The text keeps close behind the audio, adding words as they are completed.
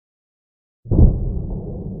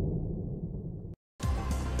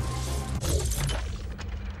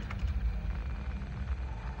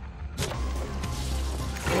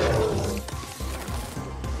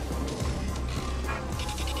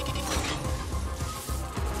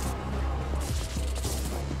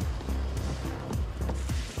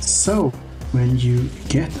So, when you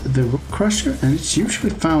get the rock crusher, and it's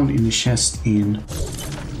usually found in a chest in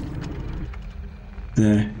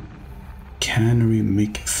the Cannery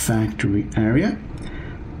Mick factory area.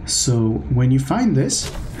 So when you find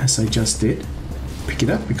this, as I just did, pick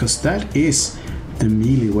it up, because that is the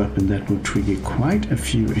melee weapon that will trigger quite a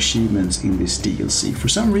few achievements in this DLC. For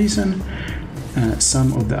some reason,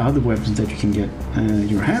 some of the other weapons that you can get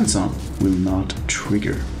your hands on will not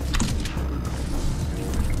trigger.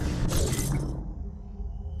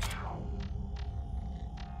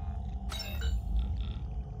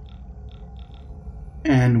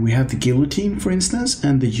 And we have the guillotine, for instance,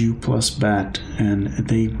 and the U+ bat, and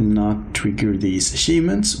they will not trigger these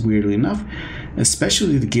achievements, weirdly enough,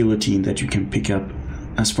 especially the guillotine that you can pick up,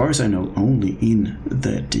 as far as I know, only in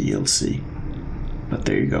the DLC. But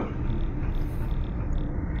there you go.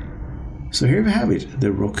 So here we have it,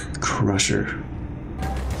 the rock crusher.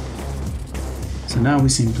 So now we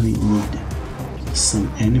simply need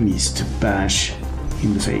some enemies to bash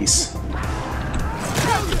in the face.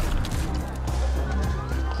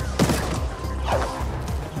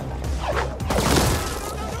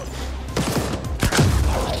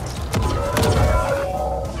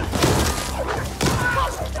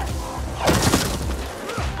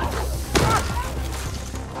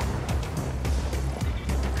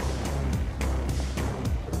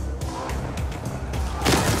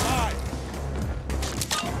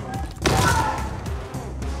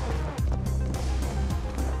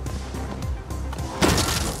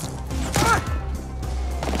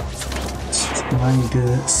 Try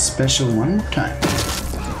the special one more time.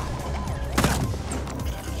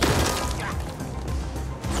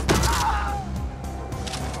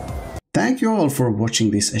 Thank you all for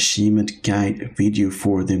watching this achievement guide video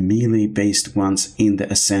for the melee based ones in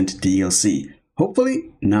the Ascent DLC.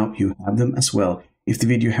 Hopefully now you have them as well. If the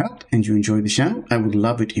video helped and you enjoyed the channel, I would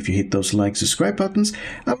love it if you hit those like, subscribe buttons.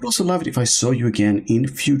 I would also love it if I saw you again in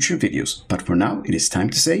future videos. But for now, it is time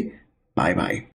to say bye bye.